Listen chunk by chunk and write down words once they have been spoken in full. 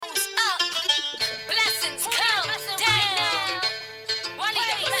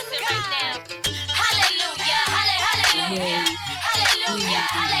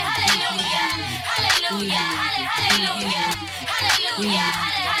You're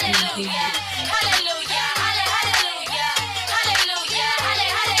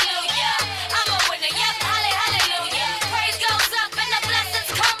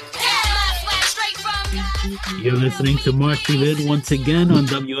listening to MarceyLynn once again on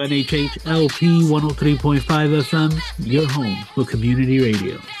WNHH LP 103.5 FM, your home for community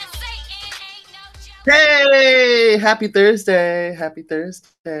radio. Hey, happy Thursday. Happy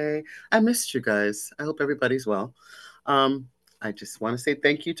Thursday. I missed you guys. I hope everybody's well. I just want to say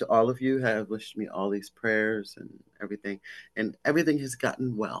thank you to all of you who have wished me all these prayers and everything. And everything has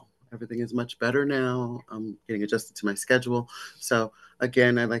gotten well. Everything is much better now. I'm getting adjusted to my schedule. So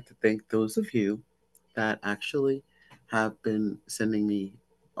again, I'd like to thank those of you that actually have been sending me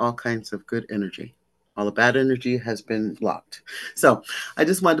all kinds of good energy. All the bad energy has been blocked. So I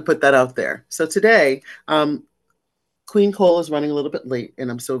just wanted to put that out there. So today, Queen Cole is running a little bit late,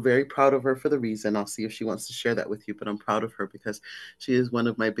 and I'm so very proud of her for the reason. I'll see if she wants to share that with you, but I'm proud of her because she is one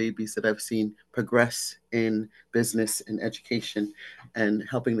of my babies that I've seen progress in business and education and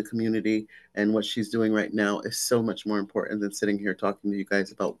helping the community. And what she's doing right now is so much more important than sitting here talking to you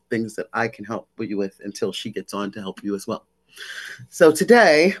guys about things that I can help you with until she gets on to help you as well. So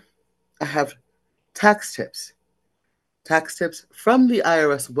today, I have tax tips from the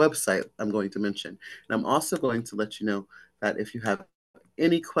IRS website I'm going to mention. And I'm also going to let you know that if you have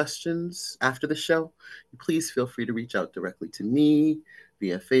any questions after the show, please feel free to reach out directly to me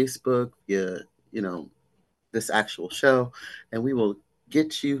via Facebook, via, this actual show, and we will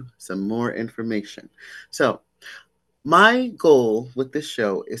get you some more information. So my goal with this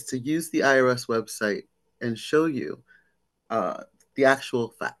show is to use the IRS website and show you the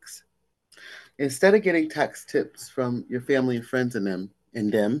actual facts. Instead of getting tax tips from your family and friends and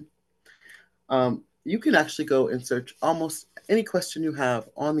them, you can actually go and search almost any question you have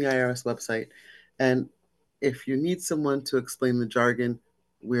on the IRS website. And if you need someone to explain the jargon,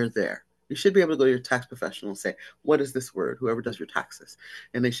 we're there. You should be able to go to your tax professional and say, what is this word? Whoever does your taxes.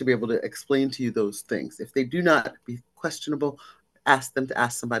 And they should be able to explain to you those things. If they do not be questionable, ask them to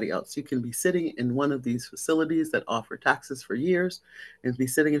ask somebody else. You can be sitting in one of these facilities that offer taxes for years and be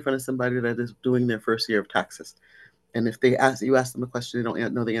sitting in front of somebody that is doing their first year of taxes. And if you ask them a question, they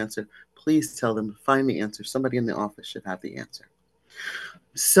don't know the answer, please tell them, find the answer. Somebody in the office should have the answer.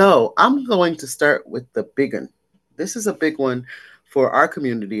 So I'm going to start with the big one. This is a big one for our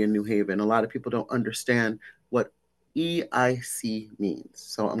community in New Haven. A lot of people don't understand what EIC means.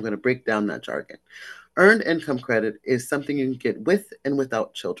 So I'm going to break down that jargon. Earned income credit is something you can get with and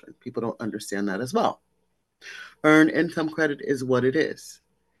without children. People don't understand that as well. Earned income credit is what it is.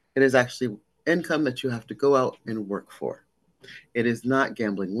 It is actually income that you have to go out and work for. It is not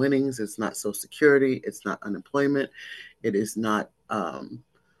gambling winnings. It's not Social Security. It's not unemployment. It is not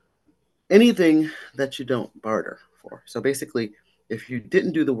anything that you don't barter for. So basically, if you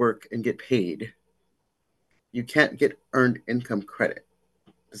didn't do the work and get paid, you can't get earned income credit.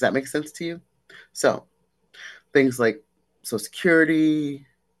 Does that make sense to you? So things like Social Security,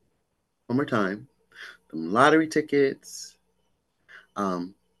 one more time, lottery tickets. I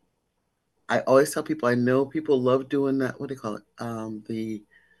always tell people, I know people love doing that. What do they call it?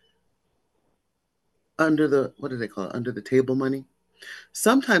 Under the table money.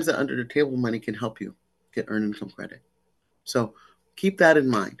 Sometimes that under the table money can help you get earned income credit. So keep that in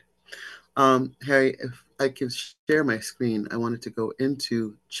mind. Harry, if I can share my screen, I wanted to go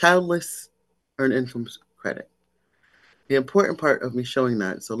into childless earned income credit. The important part of me showing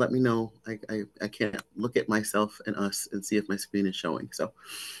that, so let me know, I can't look at myself and us and see if my screen is showing. So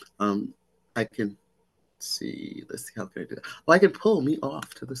I can see, let's see, how can I do that? Well, I can pull me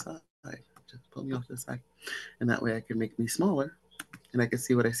off to the side. Just pull me off to the side. And that way I can make me smaller and I can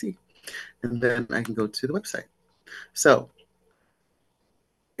see what I see. And then I can go to the website. So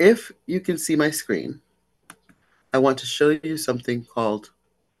if you can see my screen, I want to show you something called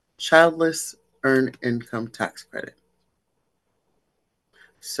Childless Earned Income Tax Credit.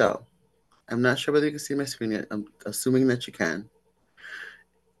 So I'm not sure whether you can see my screen yet. I'm assuming that you can.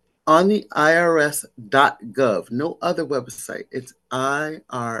 On the irs.gov, no other website, it's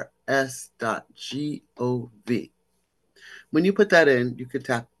irs.gov. When you put that in, you can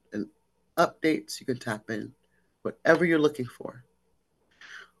tap in updates, you can tap in whatever you're looking for.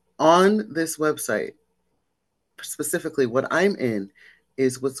 On this website, specifically what I'm in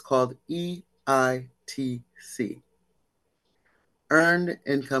is what's called EITC, Earned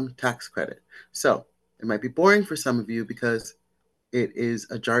Income Tax Credit. So it might be boring for some of you because it is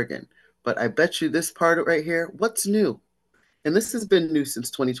a jargon, but I bet you this part right here, what's new? And this has been new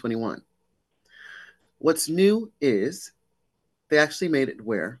since 2021. What's new is they actually made it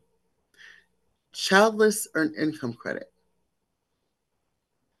where childless earned income credit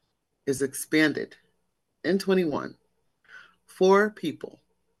is expanded in 21 for people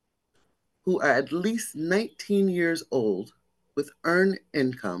who are at least 19 years old with earned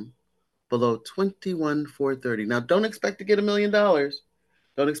income below 21,430. Now, don't expect to get $1 million.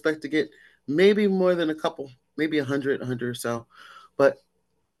 Don't expect to get maybe more than a couple, maybe 100 or so. But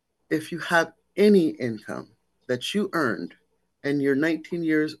if you have any income that you earned and you're 19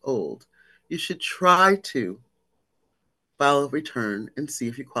 years old, you should try to file a return and see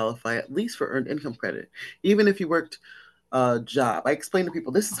if you qualify at least for earned income credit, even if you worked a job. I explain to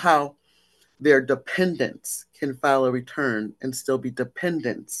people this is how their dependents can file a return and still be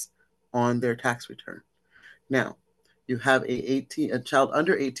dependents on their tax return. Now, you have a child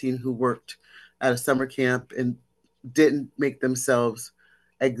under 18 who worked at a summer camp and didn't make themselves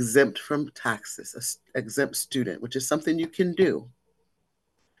exempt from taxes, an exempt student, which is something you can do.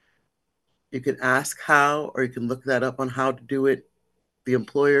 You can ask how, or you can look that up on how to do it. The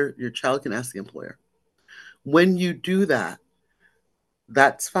employer, your child can ask the employer. When you do that,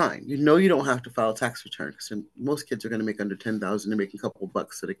 that's fine. You know you don't have to file a tax return because most kids are going to make under 10,000. They're making a couple of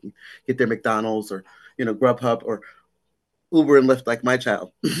bucks so they can get their McDonald's or Grubhub or Uber and Lyft like my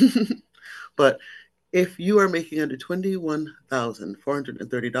child. But if you are making under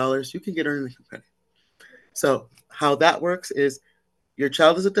 $21,430, you can get earned income credit. So how that works is your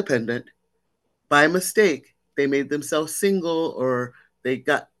child is a dependent. By mistake, they made themselves single or they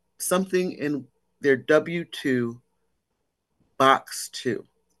got something in their W-2 box 2,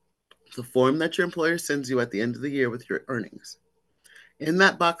 the form that your employer sends you at the end of the year with your earnings. In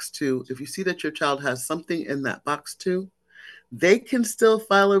that box 2, if you see that your child has something in that box 2, they can still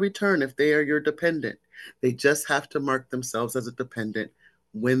file a return if they are your dependent. They just have to mark themselves as a dependent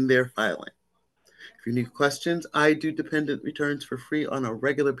when they're filing. If you need questions, I do dependent returns for free on a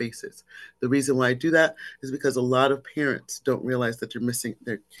regular basis. The reason why I do that is because a lot of parents don't realize that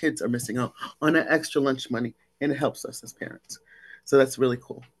their kids are missing out on that extra lunch money, and it helps us as parents. So that's really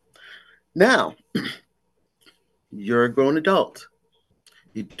cool. Now, you're a grown adult.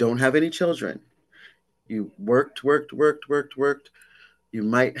 You don't have any children. You worked. You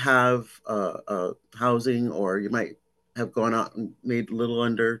might have housing, or you might have gone out and made a little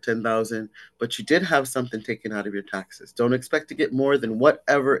under 10,000, but you did have something taken out of your taxes. Don't expect to get more than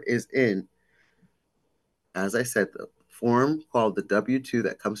whatever is in, as I said, the form called the W-2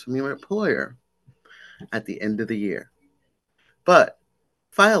 that comes from your employer at the end of the year. But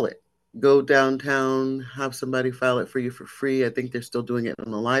file it. Go downtown, have somebody file it for you for free. I think they're still doing it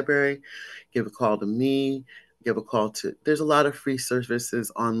in the library. Give a call to me. There's a lot of free services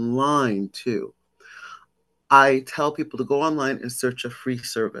online too. I tell people to go online and search a free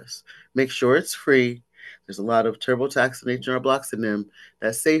service. Make sure it's free. There's a lot of TurboTax and H&R blocks in them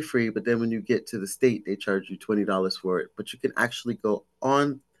that say free, but then when you get to the state, they charge you $20 for it. But you can actually go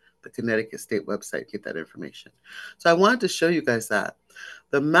on the Connecticut State website, get that information. So I wanted to show you guys that.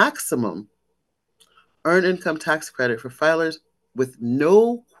 The maximum earned income tax credit for filers with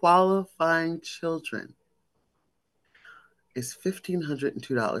no qualifying children is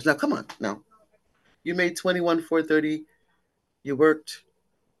 $1,502. Now, come on. Now, you made $21,430. You worked.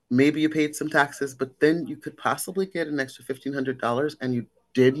 Maybe you paid some taxes, but then you could possibly get an extra $1,500 and you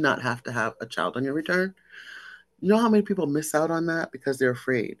did not have to have a child on your return. You know how many people miss out on that because they're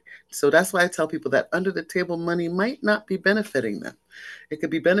afraid? So that's why I tell people that under the table money might not be benefiting them. It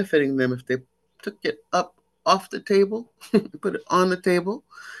could be benefiting them if they took it up off the table, put it on the table,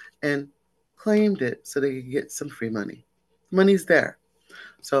 and claimed it so they could get some free money. Money's there.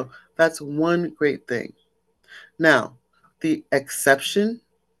 So that's one great thing. Now, the exception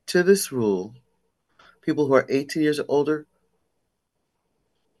to this rule, people who are 18 years or older,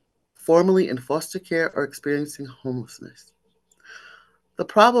 formerly in foster care or experiencing homelessness. The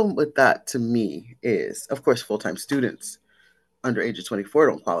problem with that to me is, of course, full-time students under age of 24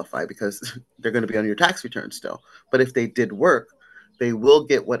 don't qualify because they're going to be on your tax return still. But if they did work, they will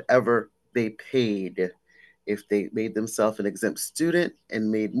get whatever they paid. If they made themselves an exempt student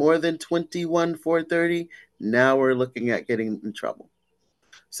and made more than $21,430, now we're looking at getting in trouble.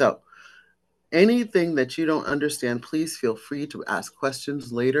 So anything that you don't understand, please feel free to ask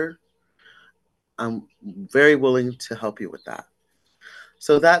questions later. I'm very willing to help you with that.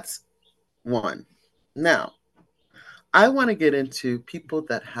 So that's one. Now, I want to get into people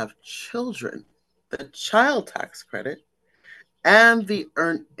that have children, the child tax credit, and the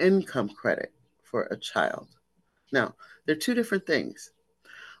earned income credit for a child. Now, they're two different things.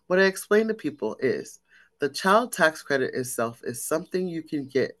 What I explain to people is the child tax credit itself is something you can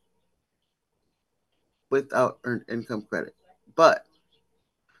get without earned income credit. But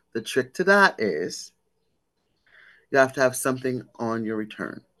the trick to that is you have to have something on your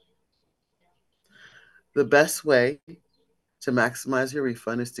return. The best way to maximize your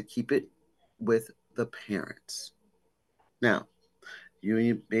refund is to keep it with the parents. Now, you and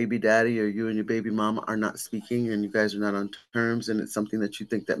your baby daddy or you and your baby mama are not speaking and you guys are not on terms, and it's something that you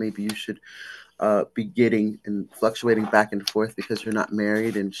think that maybe you should be getting and fluctuating back and forth because you're not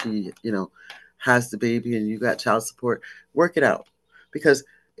married and she, has the baby and you got child support, work it out because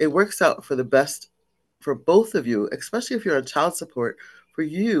it works out for the best for both of you, especially if you're on child support, for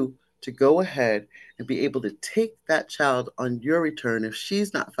you to go ahead and be able to take that child on your return if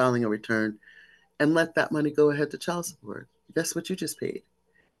she's not filing a return and let that money go ahead to child support. Guess what you just paid?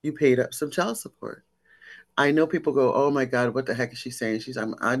 You paid up some child support. I know people go, oh my God, what the heck is she saying?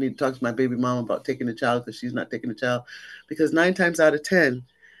 I need to talk to my baby mama about taking the child because she's not taking the child. Because 9 times out of 10,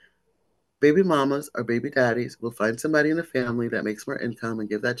 baby mamas or baby daddies will find somebody in the family that makes more income and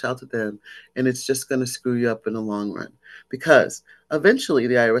give that child to them. And it's just going to screw you up in the long run. Because eventually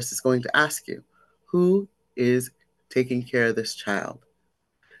the IRS is going to ask you, who is taking care of this child?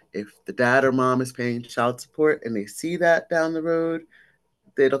 If the dad or mom is paying child support and they see that down the road,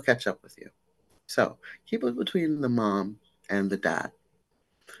 it'll catch up with you. So keep it between the mom and the dad.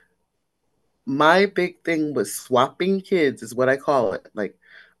 My big thing was swapping kids, is what I call it. Like,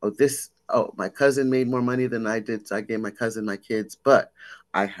 my cousin made more money than I did, so I gave my cousin my kids, but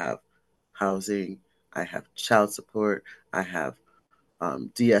I have housing, I have child support, I have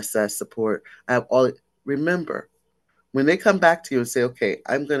DSS support, I have all. Remember, when they come back to you and say, okay,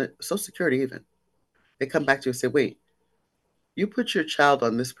 Social Security even, they come back to you and say, wait, you put your child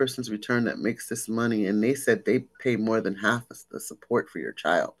on this person's return that makes this money, and they said they pay more than half of the support for your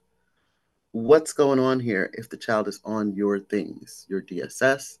child. What's going on here if the child is on your things, your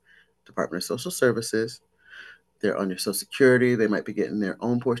DSS, Department of Social Services? They're on your Social Security. They might be getting their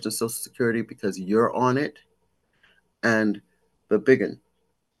own portion of Social Security because you're on it. And the big one,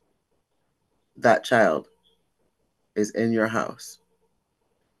 that child is in your house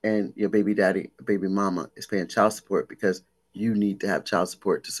and your baby daddy, baby mama is paying child support because you need to have child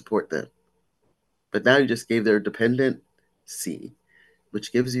support to support them. But now you just gave their dependency,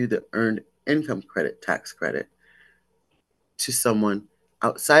 which gives you the earned income credit, tax credit, to someone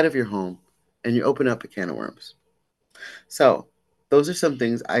outside of your home, and you open up a can of worms. So, those are some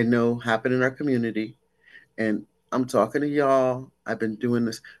things I know happen in our community, and I'm talking to y'all. I've been doing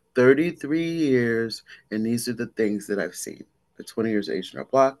this 33 years, and these are the things that I've seen. The 20 years of H&R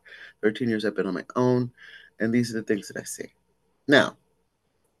Block, 13 years I've been on my own, and these are the things that I see. Now,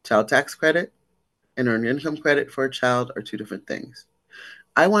 child tax credit and earned income credit for a child are two different things.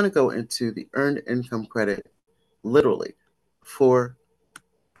 I want to go into the earned income credit literally for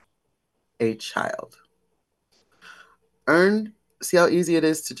a child. Earned, see how easy it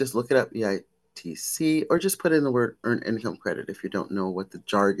is to just look it up, EITC, or just put in the word earned income credit if you don't know what the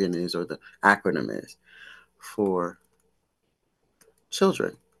jargon is or the acronym is for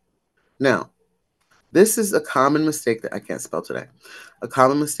children. Now, this is a common mistake that I can't spell today. A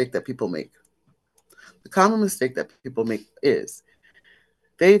common mistake that people make. The common mistake that people make is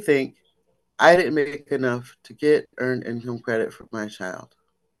they think I didn't make enough to get earned income credit for my child.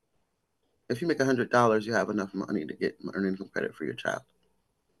 If you make $100, you have enough money to get earned income credit for your child.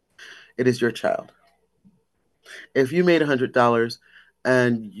 It is your child. If you made $100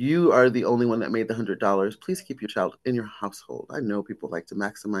 and you are the only one that made the $100, please keep your child in your household. I know people like to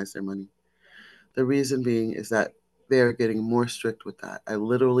maximize their money. The reason being is that they are getting more strict with that. I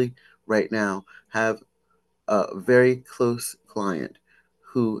literally right now have a very close client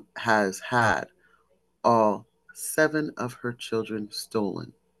who has had all 7 of her children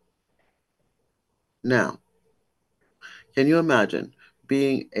stolen. Now, can you imagine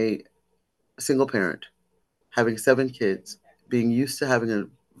being a single parent, having 7 kids, being used to having a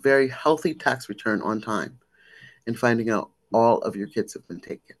very healthy tax return on time, and finding out all of your kids have been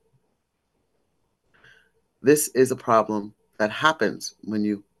taken? This is a problem that happens when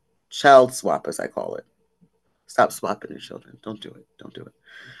you child swap, as I call it. Stop swapping your children. Don't do it. Don't do it.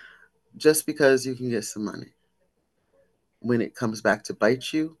 Just because you can get some money, when it comes back to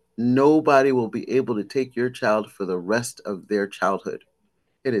bite you, nobody will be able to take your child for the rest of their childhood.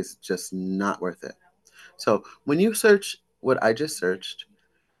 It is just not worth it. So when you search what I just searched,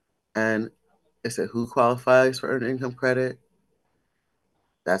 and it said who qualifies for earned income credit,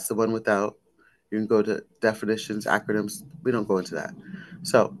 that's the one without. You can go to definitions, acronyms. We don't go into that.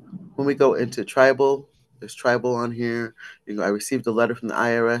 So when we go into tribal, there's tribal on here. I received a letter from the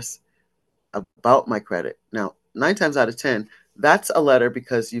IRS about my credit. Now, 9 times out of 10, that's a letter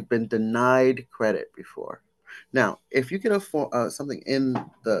because you've been denied credit before. Now, if you get something in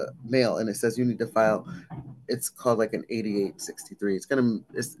the mail and it says you need to file, it's called like an 8863.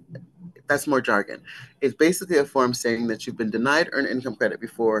 That's more jargon. It's basically a form saying that you've been denied earned income credit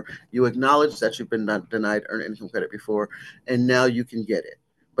before, you acknowledge that you've been denied earned income credit before, and now you can get it.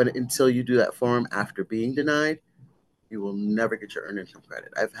 But until you do that form after being denied, you will never get your earned income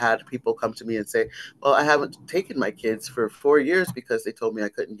credit. I've had people come to me and say, well, I haven't taken my kids for 4 years because they told me I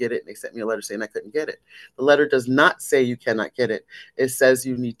couldn't get it, and they sent me a letter saying I couldn't get it. The letter does not say you cannot get it. It says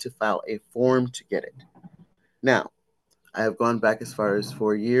you need to file a form to get it. Now, I have gone back as far as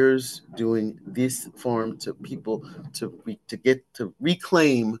 4 years doing this form to people to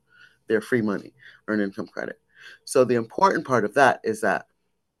reclaim their free money, earned income credit. So the important part of that is that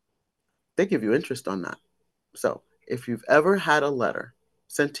they give you interest on that. So if you've ever had a letter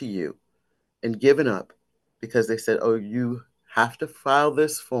sent to you and given up because they said, oh, you have to file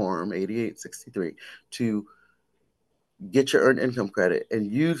this form 8863 to get your earned income credit,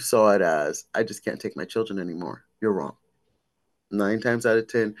 and you saw it as, I just can't take my children anymore, you're wrong. 9 times out of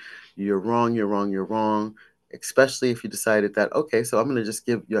 10, you're wrong, you're wrong, you're wrong. Especially if you decided that, okay, so I'm going to just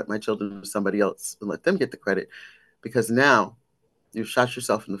give my children to somebody else and let them get the credit, because now you've shot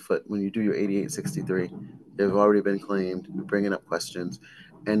yourself in the foot when you do your 8863. They've already been claimed. You're bringing up questions.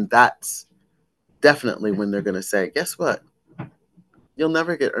 And that's definitely when they're going to say, guess what? You'll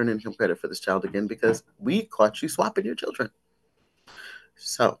never get earned income credit for this child again because we caught you swapping your children.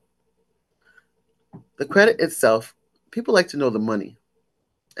 So the credit itself, people like to know the money.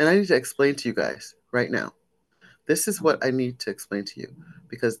 And I need to explain to you guys right now. This is what I need to explain to you,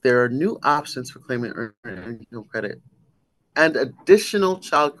 because there are new options for claiming earned income credit and additional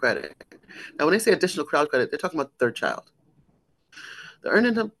child credit. Now, when they say additional child credit, they're talking about the third child. The earned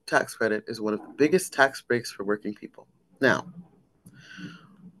income tax credit is one of the biggest tax breaks for working people. Now,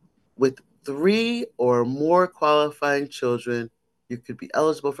 with 3 or more qualifying children, you could be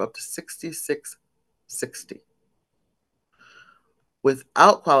eligible for up to 6660.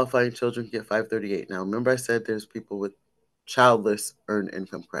 Without qualifying children, you get 538. Now, remember I said there's people with childless earned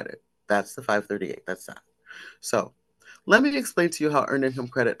income credit. That's the 538. That's that. So let me explain to you how earned income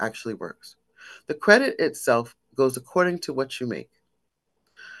credit actually works. The credit itself goes according to what you make.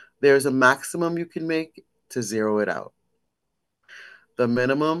 There's a maximum you can make to zero it out. The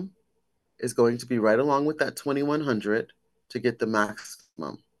minimum is going to be right along with that 2100 to get the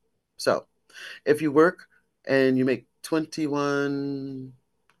maximum. So if you work and you make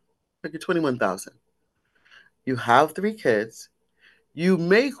 21,000, you have 3 kids, you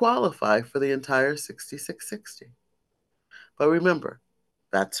may qualify for the entire 6660. But remember,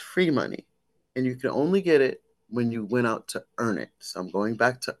 that's free money, and you can only get it when you went out to earn it. So I'm going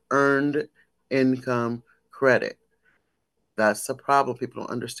back to earned income credit. That's the problem. People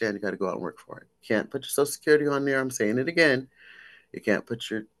don't understand. You got to go out and work for it. You can't put your Social Security on there. I'm saying it again. You can't put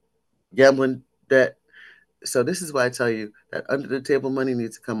your gambling debt. So this is why I tell you that under the table money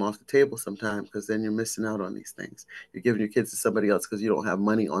needs to come off the table sometime, because then you're missing out on these things. You're giving your kids to somebody else because you don't have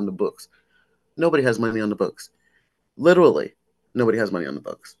money on the books. Nobody has money on the books. Literally, nobody has money on the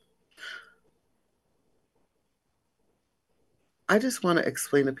books. I just want to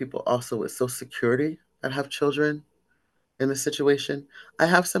explain to people also with Social Security that have children in this situation. I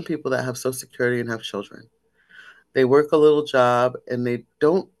have some people that have Social Security and have children. They work a little job and they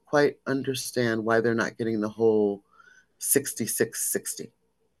don't quite understand why they're not getting the whole 6660.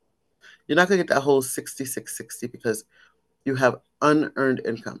 You're not going to get that whole 6660 because you have unearned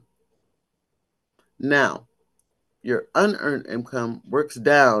income. Now, your unearned income works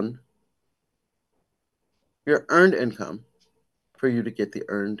down your earned income for you to get the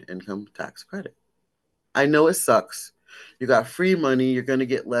earned income tax credit. I know it sucks. You got free money, you're going to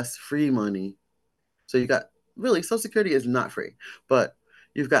get less free money. So you got, really, Social Security is not free, but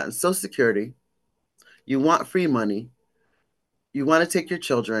you've gotten Social Security, you want free money, you want to take your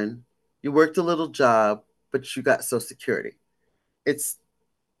children, you worked a little job, but you got Social Security. It's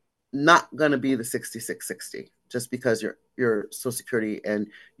not going to be the 6660 just because your Social Security and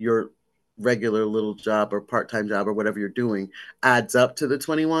your regular little job or part-time job or whatever you're doing adds up to the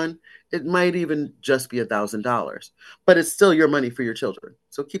 21. It might even just be $1,000, but it's still your money for your children.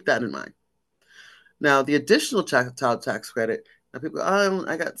 So keep that in mind. Now, the additional child tax credit, now people go, oh,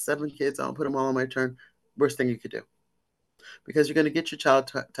 I got 7 kids, I'll put them all on my return. Worst thing you could do, because you're going to get your child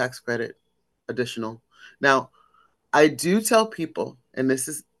tax credit additional. Now, I do tell people, and this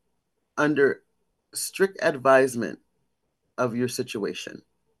is under strict advisement of your situation.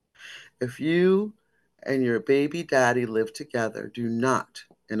 If you and your baby daddy live together, do not,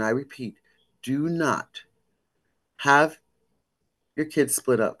 and I repeat, do not have your kids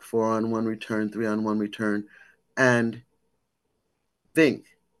split up 4 on 1 return, 3 on 1 return. and think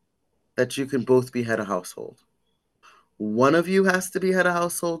that you can both be head of household. One of you has to be head of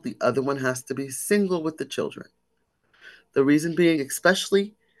household, the other one has to be single with the children. The reason being,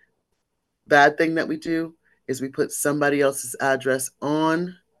 especially bad thing that we do is we put somebody else's address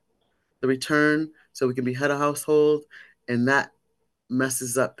on the return so we can be head of household, and that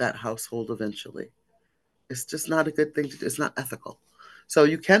messes up that household eventually. It's just not a good thing to do. It's not ethical. So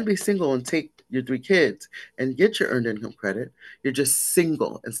you can be single and take your 3 kids and get your earned income credit. You're just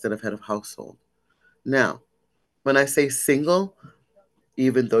single instead of head of household. Now, when I say single,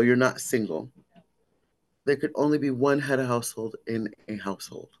 even though you're not single, there could only be one head of household in a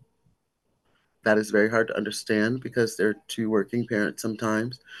household. That is very hard to understand because there are 2 working parents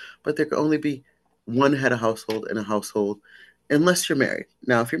sometimes, but there could only be one head of household in a household unless you're married.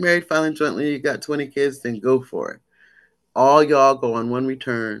 Now, if you're married filing jointly, you got 20 kids, then go for it. All y'all go on one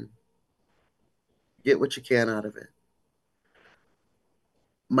return. Get what you can out of it.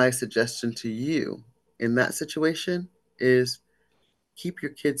 My suggestion to you in that situation is keep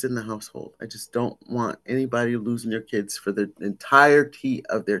your kids in the household. I just don't want anybody losing their kids for the entirety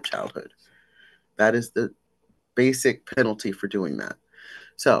of their childhood. That is the basic penalty for doing that.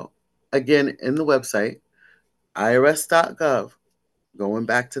 So, again, in the website, irs.gov, going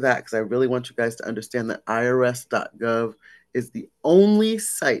back to that because I really want you guys to understand that irs.gov is the only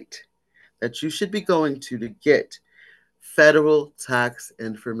site that you should be going to get federal tax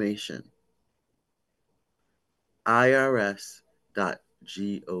information. irs.gov.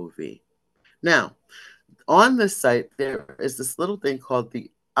 Now, on this site, there is this little thing called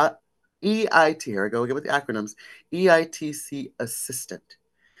the EIT. Here I go again with the acronyms. EITC Assistant.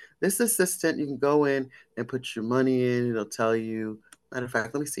 This assistant, you can go in and put your money in. It'll tell you. Matter of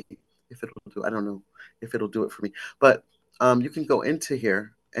fact, let me see if it'll do. I don't know if it'll do it for me, but you can go into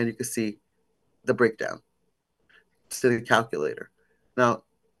here and you can see the breakdown to the calculator. Now,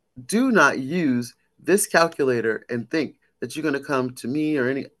 do not use this calculator and think that you're going to come to me or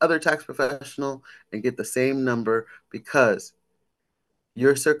any other tax professional and get the same number, because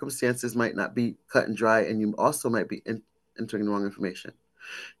your circumstances might not be cut and dry, and you also might be entering the wrong information.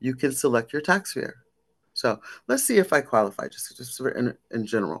 You can select your tax year. So let's see if I qualify, just in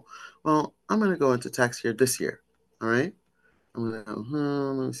general. Well, I'm going to go into tax year this year. All right. I'm going to go,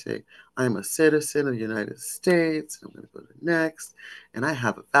 let me see. I'm a citizen of the United States. I'm going to go to next. And I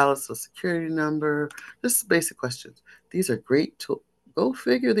have a valid Social Security number. Just basic questions. These are great tools. Go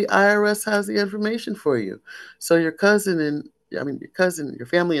figure, the IRS has the information for you. So your your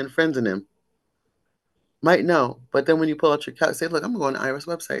family and friends and them might know. But then when you pull out your calc, say, look, I'm going to the IRS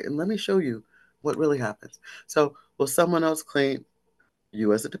website and let me show you what really happens. So will someone else claim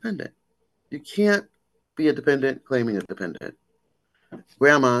you as a dependent? You can't be a dependent claiming a dependent.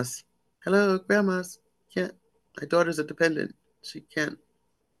 Grandmas, hello, grandmas, can't. My daughter's a dependent. She can't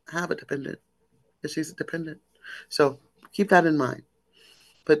have a dependent because she's a dependent. So keep that in mind.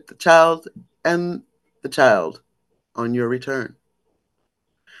 Put the child and the child on your return.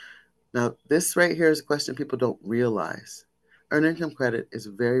 Now, this right here is a question people don't realize. Earned income credit is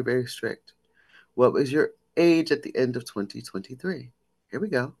very, very strict. What was your age at the end of 2023? Here we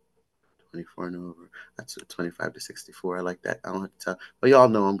go. 24 and over. That's 25 to 64. I like that. I don't have to tell. But y'all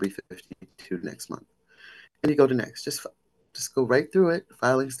know I'm be 52 next month. And you go to next. Just go right through it.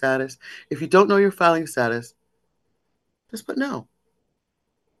 Filing status. If you don't know your filing status, just put no.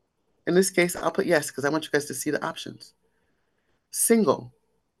 In this case, I'll put yes because I want you guys to see the options. Single.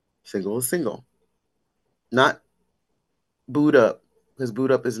 Single is single. Not boot up, because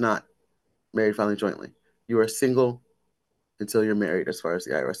boot up is not married filing jointly. You are single until you're married as far as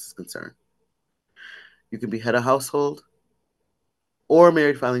the IRS is concerned. You can be head of household or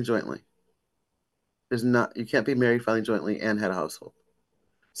married filing jointly. You can't be married filing jointly and head of household.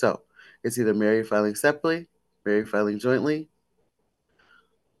 So it's either married filing separately, married filing jointly,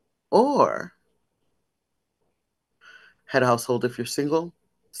 or head of household if you're single.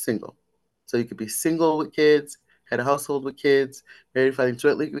 So you could be single with kids, head of household with kids, married filing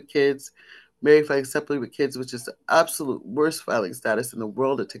jointly with kids, married filing separately with kids, which is the absolute worst filing status in the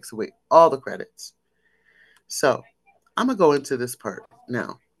world. It takes away all the credits. So I'm going to go into this part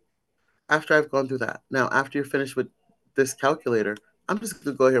now. After I've gone through that. Now, after you're finished with this calculator, I'm just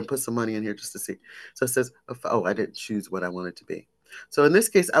going to go ahead and put some money in here just to see. So it says, oh, I didn't choose what I wanted to be. So in this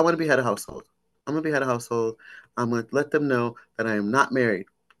case, I want to be head of household. I'm going to be head of household. I'm going to let them know that I am not married.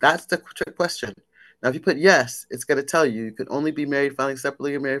 That's the trick question. Now, if you put yes, it's going to tell you you can only be married filing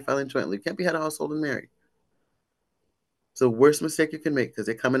separately or married filing jointly. You can't be head of household and married. It's the worst mistake you can make because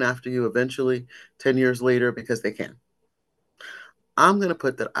they're coming after you eventually 10 years later because they can. I'm going to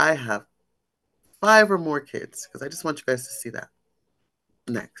put that I have 5 or more kids, because I just want you guys to see that.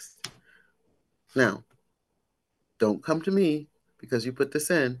 Next. Now, don't come to me because you put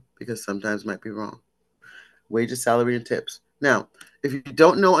this in, because sometimes it might be wrong. Wages, salary, and tips. Now, if you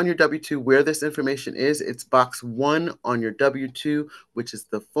don't know on your W-2 where this information is, it's box 1 on your W-2, which is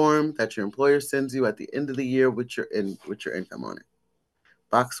the form that your employer sends you at the end of the year with your income on it.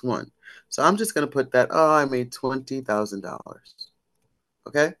 Box 1. So I'm just going to put that, I made $20,000.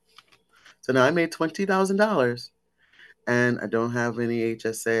 Okay? So now I made $20,000 and I don't have any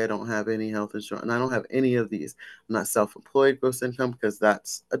HSA, I don't have any health insurance, and I don't have any of these. I'm not self-employed gross income because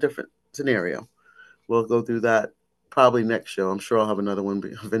that's a different scenario. We'll go through that probably next show. I'm sure I'll have another one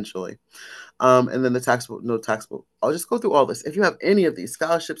eventually. And then the taxable, no taxable. I'll just go through all this. If you have any of these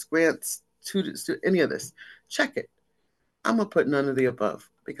scholarships, grants, to any of this, check it. I'm going to put none of the above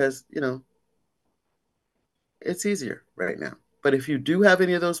because, it's easier right now. But if you do have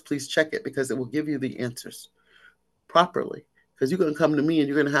any of those, please check it because it will give you the answers properly. Because you're going to come to me and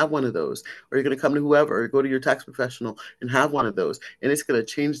you're going to have one of those, or you're going to come to whoever, or go to your tax professional and have one of those, and it's going to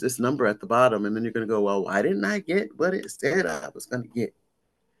change this number at the bottom, and then you're going to go, well, why didn't I get what it said I was going to get?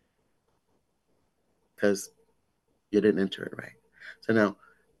 Because you didn't enter it right. So now,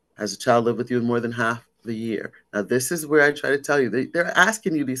 has a child lived with you more than half the year? Now, this is where I try to tell you, they're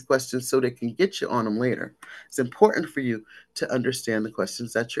asking you these questions so they can get you on them later. It's important for you to understand the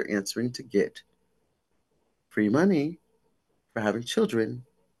questions that you're answering to get free money for having children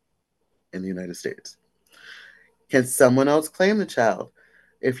in the United States. Can someone else claim the child?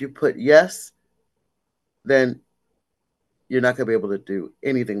 If you put yes, then you're not going to be able to do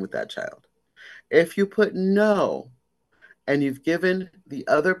anything with that child. If you put no, and you've given the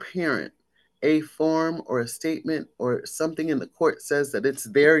other parent a form or a statement or something in the court says that it's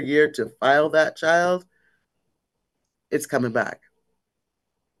their year to file that child, it's coming back.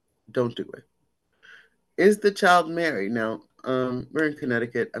 Don't do it. Is the child married? Now, we're in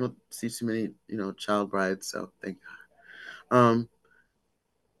Connecticut. I don't see too many, child brides, so thank God.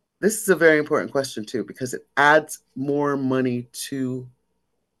 This is a very important question too because it adds more money to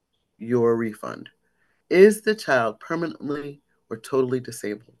your refund. Is the child permanently or totally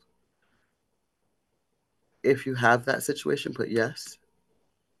disabled? If you have that situation, put yes.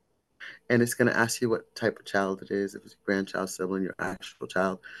 And it's going to ask you what type of child it is, if it's a grandchild, sibling, your actual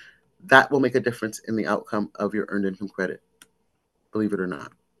child. That will make a difference in the outcome of your earned income credit, believe it or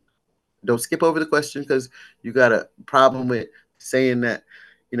not. Don't skip over the question because you got a problem with saying that,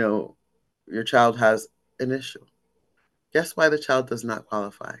 your child has an issue. Guess why the child does not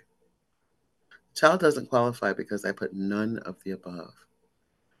qualify? The child doesn't qualify because I put none of the above.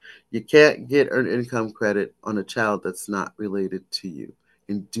 You can't get earned income credit on a child that's not related to you,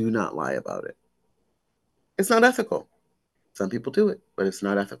 and do not lie about it. It's not ethical. Some people do it, but it's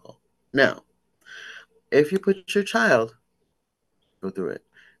not ethical. Now, if you put your child, go through it.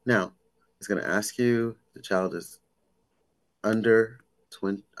 Now, it's going to ask you, the child is under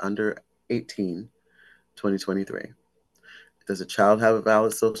 18, 2023. Does a child have a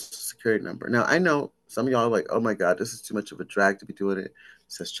valid social security number? Now, I know some of y'all are like, oh my God, this is too much of a drag to be doing it. It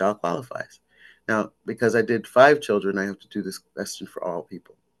says child qualifies. Now, because I did 5 children, I have to do this question for all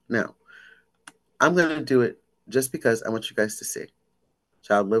people. Now, I'm going to do it just because I want you guys to see.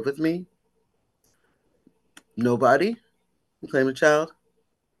 Child live with me. Nobody can claim a child.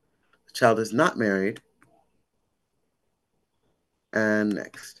 The child is not married. And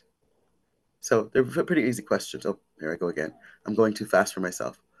next. So they're pretty easy questions. Oh, here I go again. I'm going too fast for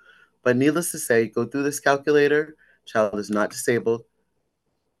myself. But needless to say, go through this calculator. Child is not disabled.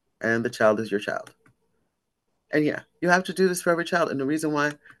 And the child is your child. And yeah, you have to do this for every child. And the reason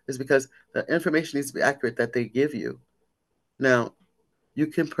why is because the information needs to be accurate that they give you. Now, you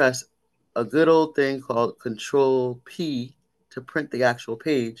can press a good old thing called Control P to print the actual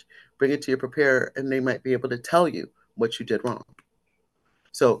page, bring it to your preparer, and they might be able to tell you what you did wrong.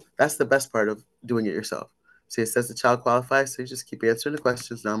 So that's the best part of doing it yourself. See, it says the child qualifies, so you just keep answering the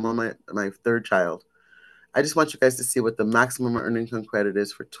questions. Now I'm on my 3rd child. I just want you guys to see what the maximum earned income credit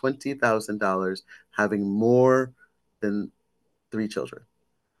is for $20,000 having more than 3 children.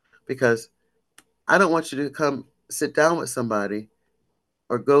 Because I don't want you to come sit down with somebody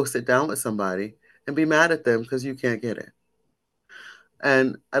or go sit down with somebody and be mad at them because you can't get it.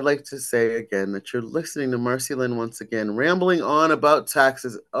 And I'd like to say again that you're listening to MarceyLynn once again, rambling on about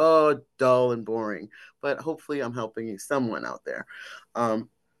taxes. Oh, dull and boring. But hopefully I'm helping someone out there. On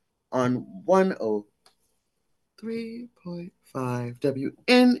 103.5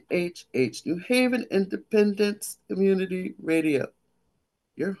 WNHH, New Haven Independence Community Radio.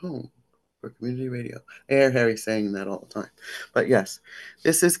 Your home for community radio. I hear Harry saying that all the time. But yes,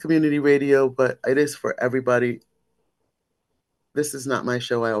 this is community radio, but it is for everybody. This is not my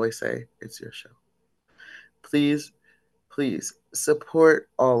show, I always say. It's your show. Please, please support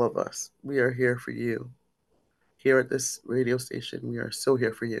all of us. We are here for you. Here at this radio station, we are so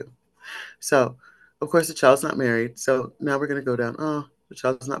here for you. So, of course, the child's not married. So now we're going to go down. Oh, the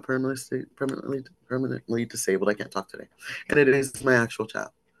child's not permanently disabled. I can't talk today. And it is my actual child.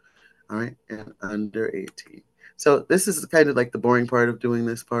 All right. And under 18. So this is kind of like the boring part of doing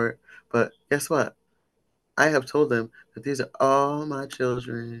this part. But guess what? I have told them that these are all my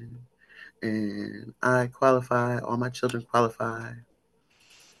children. And I qualify. All my children qualify.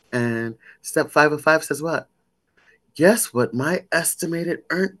 And step 5 of 5 says what? Guess what my estimated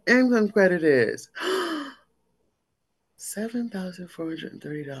earned income credit is?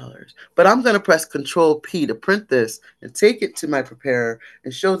 $7,430. But I'm going to press Control P to print this and take it to my preparer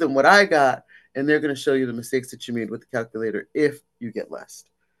and show them what I got. And they're going to show you the mistakes that you made with the calculator if you get less.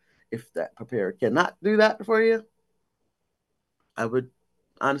 If that preparer cannot do that for you, I would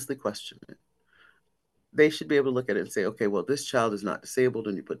honestly question it. They should be able to look at it and say, okay, well, this child is not disabled,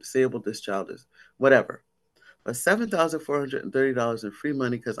 and you put disabled, this child is whatever. But $7,430 in free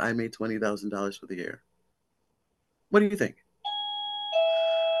money because I made $20,000 for the year. What do you think?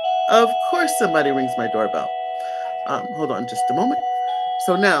 Of course somebody rings my doorbell. Hold on just a moment.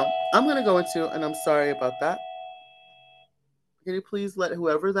 So now I'm going to go into, and I'm sorry about that. Can you please let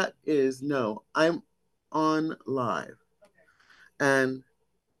whoever that is know I'm on live? And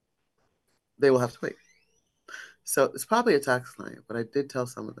they will have to wait. So it's probably a tax client, but I did tell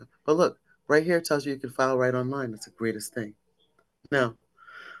some of them. But look, right here it tells you can file right online. That's the greatest thing. Now,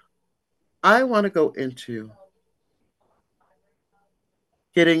 I want to go into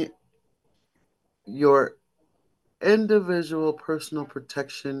getting your individual personal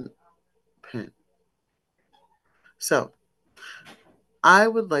protection PIN. So I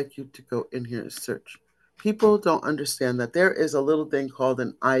would like you to go in here and search. People don't understand that there is a little thing called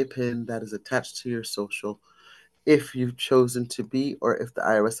an IPIN that is attached to your social if you've chosen to be or if the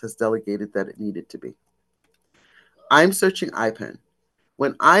IRS has delegated that it needed to be. I'm searching IPIN.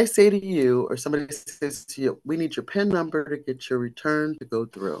 When I say to you or somebody says to you, we need your PIN number to get your return to go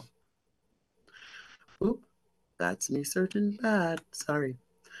through. Oop, that's me searching bad. Sorry.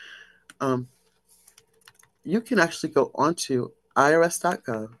 You can actually go onto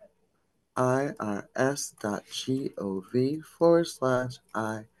irs.gov,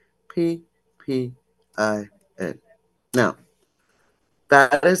 irs.gov/IPPIN. Now,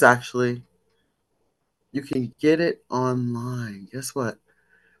 that is actually, you can get it online. Guess what?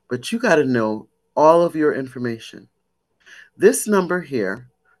 But you got to know all of your information. This number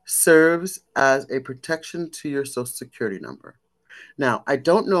here serves as a protection to your Social Security number. Now, I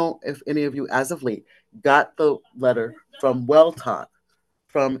don't know if any of you, as of late, got the letter from WellTalk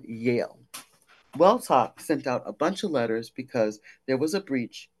from Yale. WellTalk sent out a bunch of letters because there was a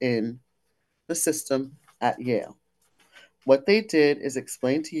breach in the system at Yale. What they did is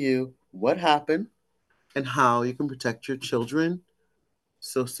explain to you what happened and how you can protect your children,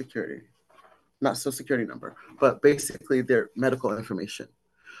 Social Security. Not Social Security number, but basically their medical information.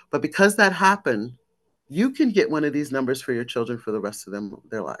 But because that happened, you can get one of these numbers for your children for the rest of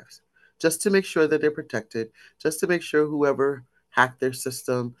their lives, just to make sure that they're protected, just to make sure whoever hacked their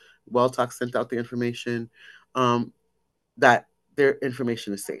system, WellTalk sent out the information, that their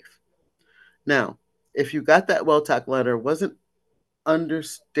information is safe. Now, if you got that WellTalk letter, wasn't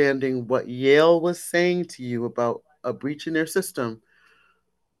understanding what Yale was saying to you about a breach in their system,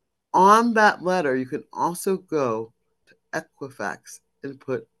 on that letter, you can also go to Equifax and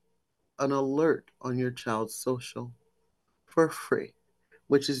put an alert on your child's social for free,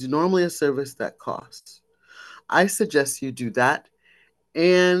 which is normally a service that costs. I suggest you do that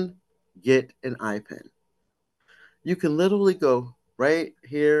and get an IPIN. You can literally go right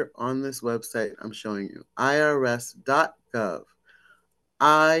here on this website I'm showing you, irs.gov,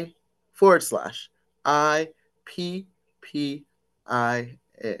 I/IPPIN,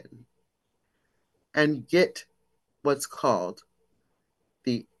 and get what's called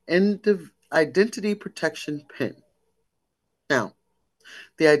the Identity Protection PIN. Now,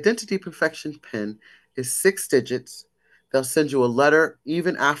 the Identity Protection PIN is 6 digits. They'll send you a letter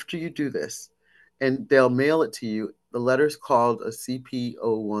even after you do this, and they'll mail it to you. The letter's called a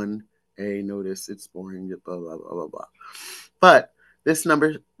CP01A notice. It's boring, blah, blah, blah, blah, blah. But this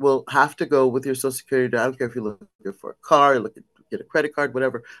number will have to go with your Social Security. I don't care if you're looking for a car, get a credit card,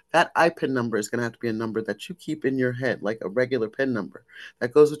 whatever. That IPIN number is going to have to be a number that you keep in your head, like a regular PIN number.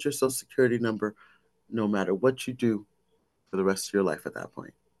 That goes with your Social Security number no matter what you do for the rest of your life at that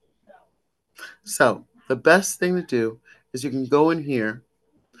point. So the best thing to do is you can go in here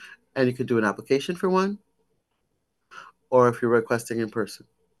and you can do an application for one, or if you're requesting in person.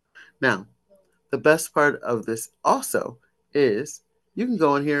 Now, the best part of this also is you can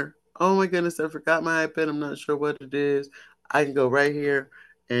go in here. Oh my goodness, I forgot my iPad. I'm not sure what it is. I can go right here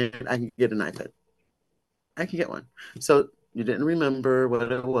and I can get an iPad. I can get one. So you didn't remember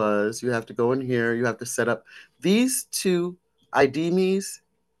what it was. You have to go in here. You have to set up these two ID me's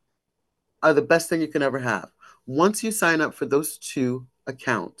are the best thing you can ever have. Once you sign up for those two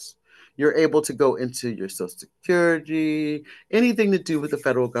accounts, you're able to go into your Social Security, anything to do with the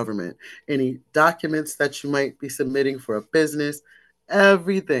federal government, any documents that you might be submitting for a business,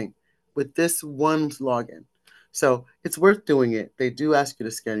 everything with this one login. So it's worth doing it. They do ask you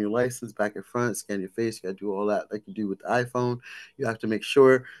to scan your license back and front, scan your face. You got to do all that like you do with the iPhone. You have to make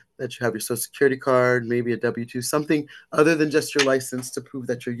sure that you have your Social Security card, maybe a W-2, something other than just your license to prove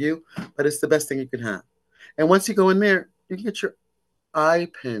that you're you, but it's the best thing you can have. And once you go in there, you can get your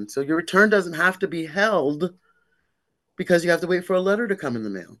iPin. So your return doesn't have to be held because you have to wait for a letter to come in the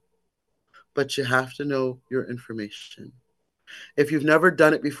mail. But you have to know your information. If you've never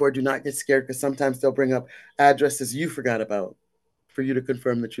done it before, do not get scared because sometimes they'll bring up addresses you forgot about for you to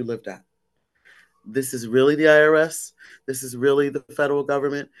confirm that you lived at. This is really the IRS. This is really the federal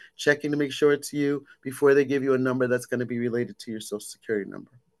government checking to make sure it's you before they give you a number that's going to be related to your Social Security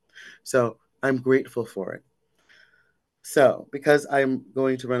number. So I'm grateful for it. So because I'm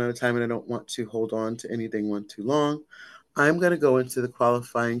going to run out of time and I don't want to hold on to anything one too long, I'm going to go into the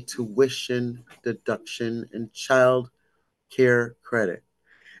qualifying tuition deduction and child care credit.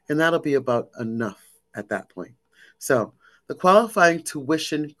 And that'll be about enough at that point. So the qualifying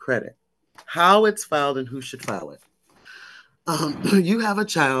tuition credit, how it's filed and who should file it. You have a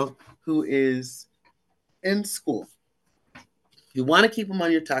child who is in school. You want to keep them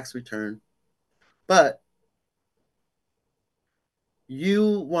on your tax return, but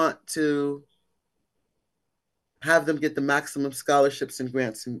you want to have them get the maximum scholarships and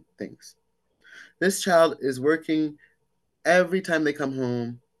grants and things. This child is working every time they come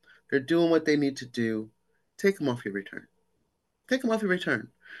home. They're doing what they need to do. Take them off your return. Take them off your return.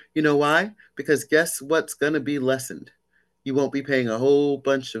 You know why? Because guess what's going to be lessened? You won't be paying a whole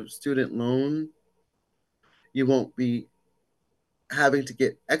bunch of student loan. You won't be having to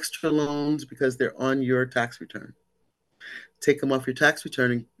get extra loans because they're on your tax return. Take them off your tax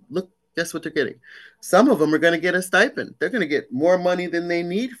return and look, guess what they're getting? Some of them are going to get a stipend. They're going to get more money than they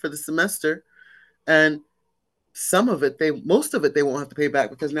need for the semester. And some of it, most of it, they won't have to pay back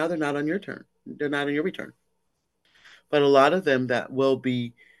because now they're not on your turn. They're not on your return. But a lot of them that will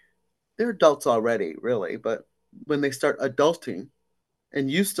be, they're adults already, really. But when they start adulting and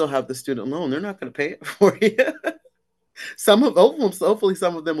you still have the student loan, they're not going to pay it for you. Hopefully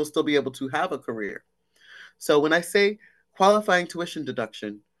some of them will still be able to have a career. So when I say qualifying tuition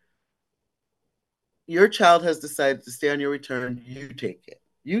deduction, your child has decided to stay on your return, you take it.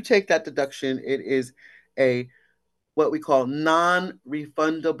 You take that deduction. It is a what we call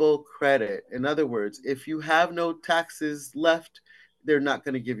non-refundable credit. In other words, if you have no taxes left, they're not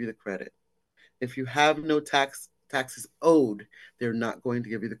going to give you the credit. If you have no taxes owed, they're not going to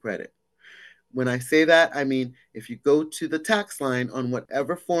give you the credit. When I say that, I mean if you go to the tax line on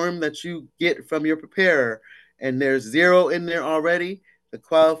whatever form that you get from your preparer and there's zero in there already, the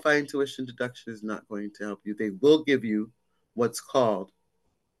qualifying tuition deduction is not going to help you. They will give you what's called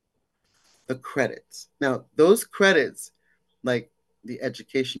the credits. Now, those credits, like the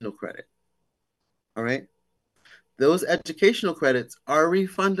educational credit, all right, those educational credits are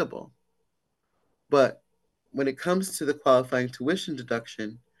refundable. But when it comes to the qualifying tuition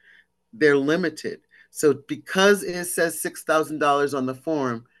deduction, they're limited. So because it says $6,000 on the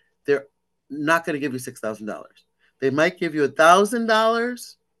form, they're not going to give you $6,000. They might give you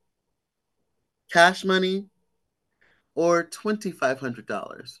 $1,000 cash money or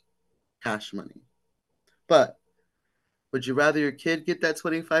 $2,500 cash money. But would you rather your kid get that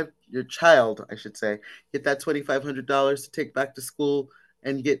your child, I should say, get that $2,500 to take back to school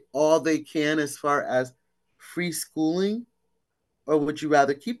and get all they can as far as free schooling? Or would you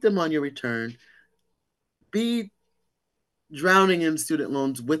rather keep them on your return, be drowning in student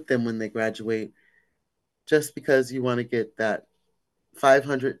loans with them when they graduate, just because you want to get that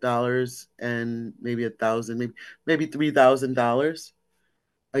 $500 and maybe $1,000, maybe $3,000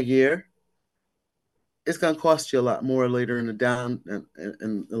 a year? It's going to cost you a lot more later in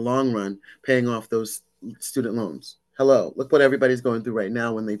the long run, paying off those student loans. Hello, look what everybody's going through right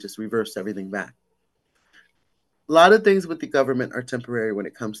now when they just reversed everything back. A lot of things with the government are temporary when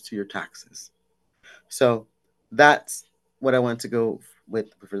it comes to your taxes. So that's what I want to go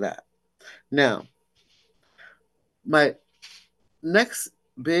with for that. Now, my next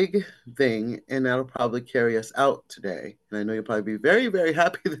big thing, and that'll probably carry us out today, and I know you'll probably be very, very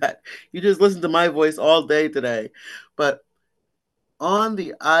happy that you just listened to my voice all day today, but on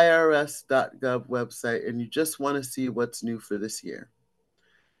the irs.gov website, and you just want to see what's new for this year,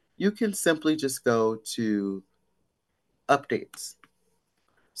 you can simply just go to updates.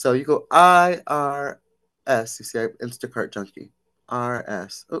 So you go IRS, you see, I Instacart junkie,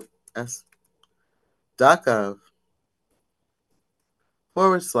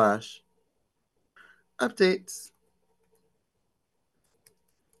 rs.gov/updates.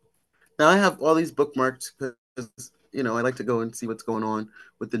 Now I have all these bookmarked because, I like to go and see what's going on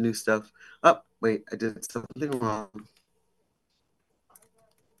with the new stuff. Oh, wait, I did something wrong.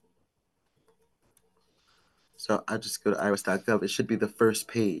 So I'll just go to irs.gov. It should be the first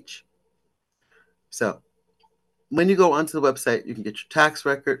page. So when you go onto the website, you can get your tax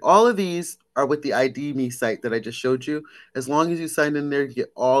record. All of these are with the ID Me site that I just showed you. As long as you sign in there, you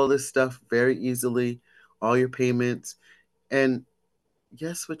get all of this stuff very easily, all your payments. And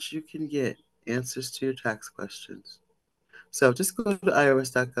guess what you can get? Answers to your tax questions. So just go to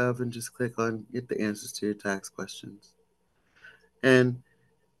irs.gov and just click on get the answers to your tax questions. And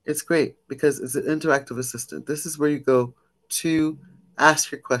it's great because it's an interactive assistant. This is where you go to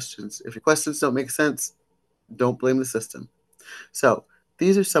ask your questions. If your questions don't make sense, don't blame the system. So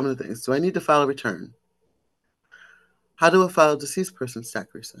these are some of the things. Do I need to file a return? How do I file a deceased person's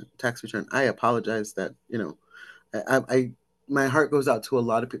tax return? I apologize that, I my heart goes out to a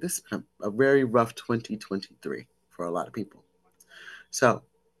lot of people. This has been a very rough 2023 for a lot of people. So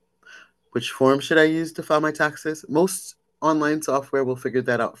which form should I use to file my taxes? Most online software will figure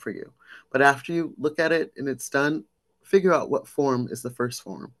that out for you. But after you look at it and it's done, figure out what form is the first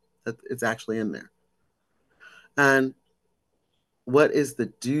form that it's actually in there. And what is the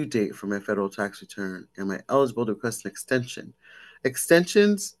due date for my federal tax return? Am I eligible to request an extension?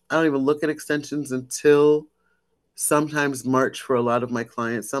 Extensions, I don't even look at extensions until sometimes March for a lot of my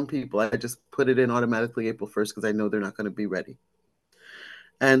clients. Some people, I just put it in automatically April 1st because I know they're not going to be ready.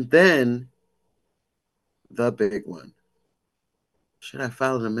 And then the big one. Should I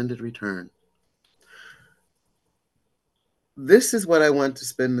file an amended return? This is what I want to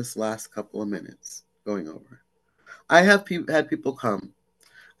spend this last couple of minutes going over. I have had people come.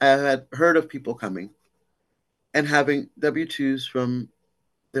 I have heard of people coming and having W-2s from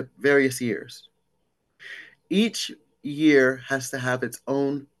the various years. Each year has to have its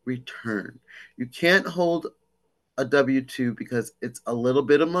own return. You can't hold a W-2 because it's a little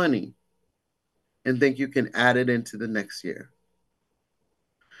bit of money and think you can add it into the next year.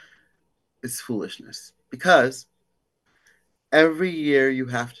 It's foolishness because every year you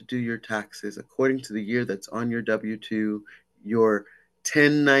have to do your taxes according to the year that's on your W-2, your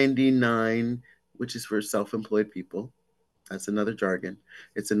 1099, which is for self-employed people. That's another jargon.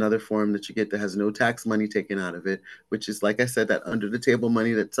 It's another form that you get that has no tax money taken out of it, which is, like I said, that under the table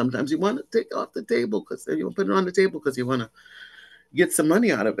money that sometimes you want to take off the table because you put it on the table because you want to get some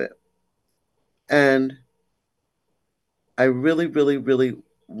money out of it. And I really, really, really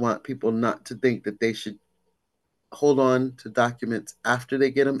want people not to think that they should hold on to documents after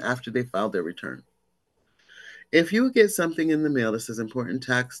they get them, after they file their return. If you get something in the mail that says important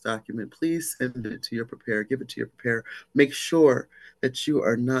tax document, please send it to your preparer, give it to your preparer. Make sure that you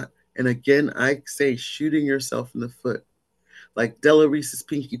are not, and again, I say shooting yourself in the foot, like Della Reese's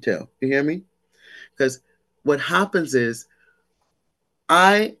pinky toe. You hear me? Because what happens is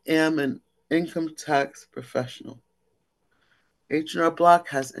I am an income tax professional. H&R Block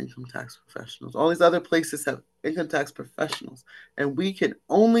has income tax professionals. All these other places have income tax professionals. And we can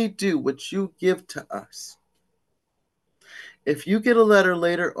only do what you give to us. If you get a letter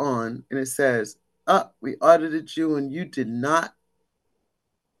later on and it says, we audited you and you did not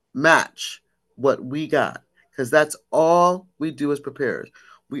match what we got, because that's all we do as preparers.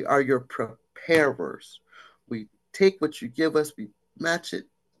 We are your preparers. We take what you give us, we match it,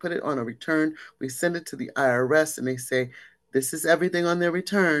 put it on a return, we send it to the IRS, and they say, this is everything on their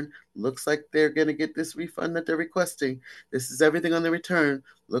return. Looks like they're going to get this refund that they're requesting. This is everything on their return.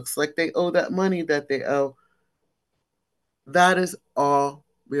 Looks like they owe that money that they owe. That is all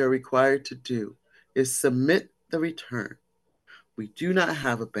we are required to do, is submit the return. We do not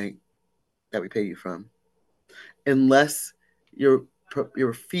have a bank that we pay you from unless your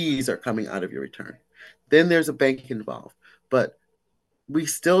fees are coming out of your return. Then there's a bank involved, but we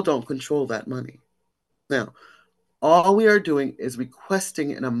still don't control that money. Now, all we are doing is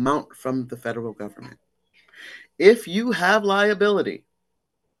requesting an amount from the federal government. If you have liability,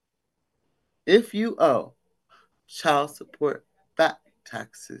 if you owe child support, back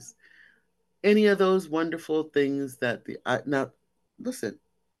taxes, any of those wonderful things that now listen,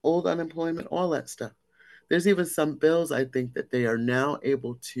 old unemployment, all that stuff. There's even some bills I think that they are now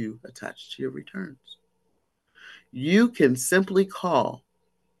able to attach to your returns. You can simply call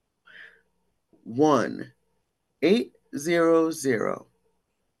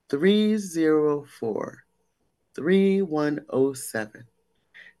 1-800-304-3107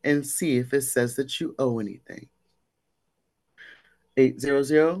 and see if it says that you owe anything.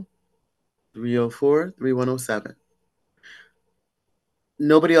 800-304-3107.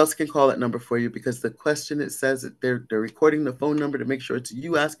 Nobody else can call that number for you because the question, it says that they're recording the phone number to make sure it's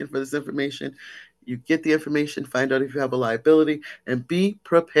you asking for this information. You get the information, find out if you have a liability, and be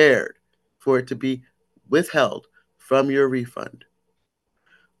prepared for it to be withheld from your refund.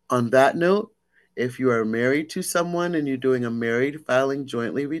 On that note, if you are married to someone and you're doing a married filing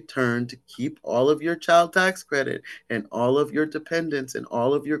jointly return to keep all of your child tax credit and all of your dependents and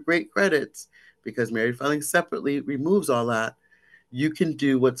all of your great credits, because married filing separately removes all that, you can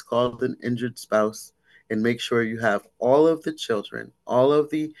do what's called an injured spouse and make sure you have all of the children, all of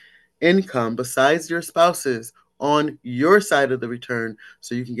the income besides your spouse's on your side of the return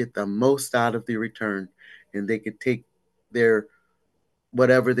so you can get the most out of the return and they could take their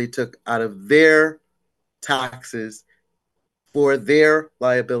whatever they took out of their taxes for their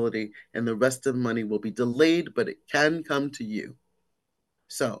liability, and the rest of the money will be delayed, but it can come to you.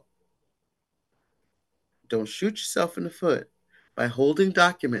 So don't shoot yourself in the foot by holding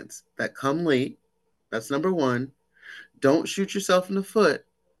documents that come late. That's number one. Don't shoot yourself in the foot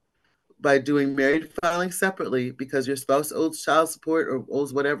by doing married filing separately because your spouse owes child support or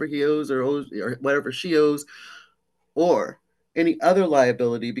owes whatever he owes or whatever she owes, or any other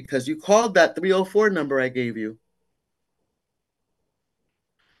liability because you called that 304 number I gave you.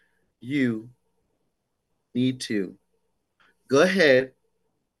 You need to go ahead,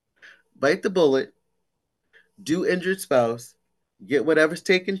 bite the bullet, do injured spouse, get whatever's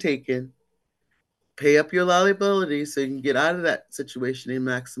taken, pay up your liability so you can get out of that situation and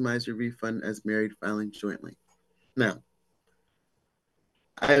maximize your refund as married filing jointly. Now,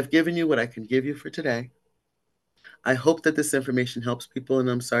 I have given you what I can give you for today. I hope that this information helps people, and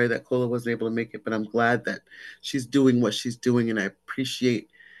I'm sorry that Kola wasn't able to make it, but I'm glad that she's doing what she's doing, and I appreciate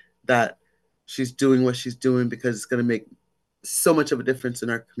that she's doing what she's doing because it's going to make so much of a difference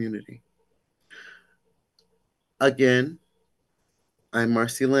in our community. Again, I'm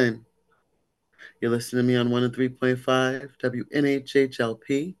MarceyLynn. You're listening to me on 103.5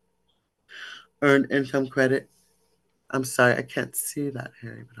 WNHH Earned Income Credit. I'm sorry, I can't see that,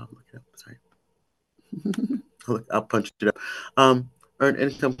 Harry, but I'll look it up. Sorry. I'll punch it up. Earned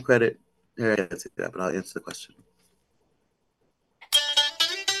income credit. Harry, I can't see that, but I'll answer the question.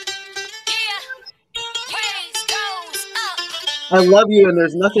 I love you, and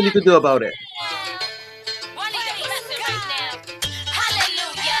there's nothing you can do about it.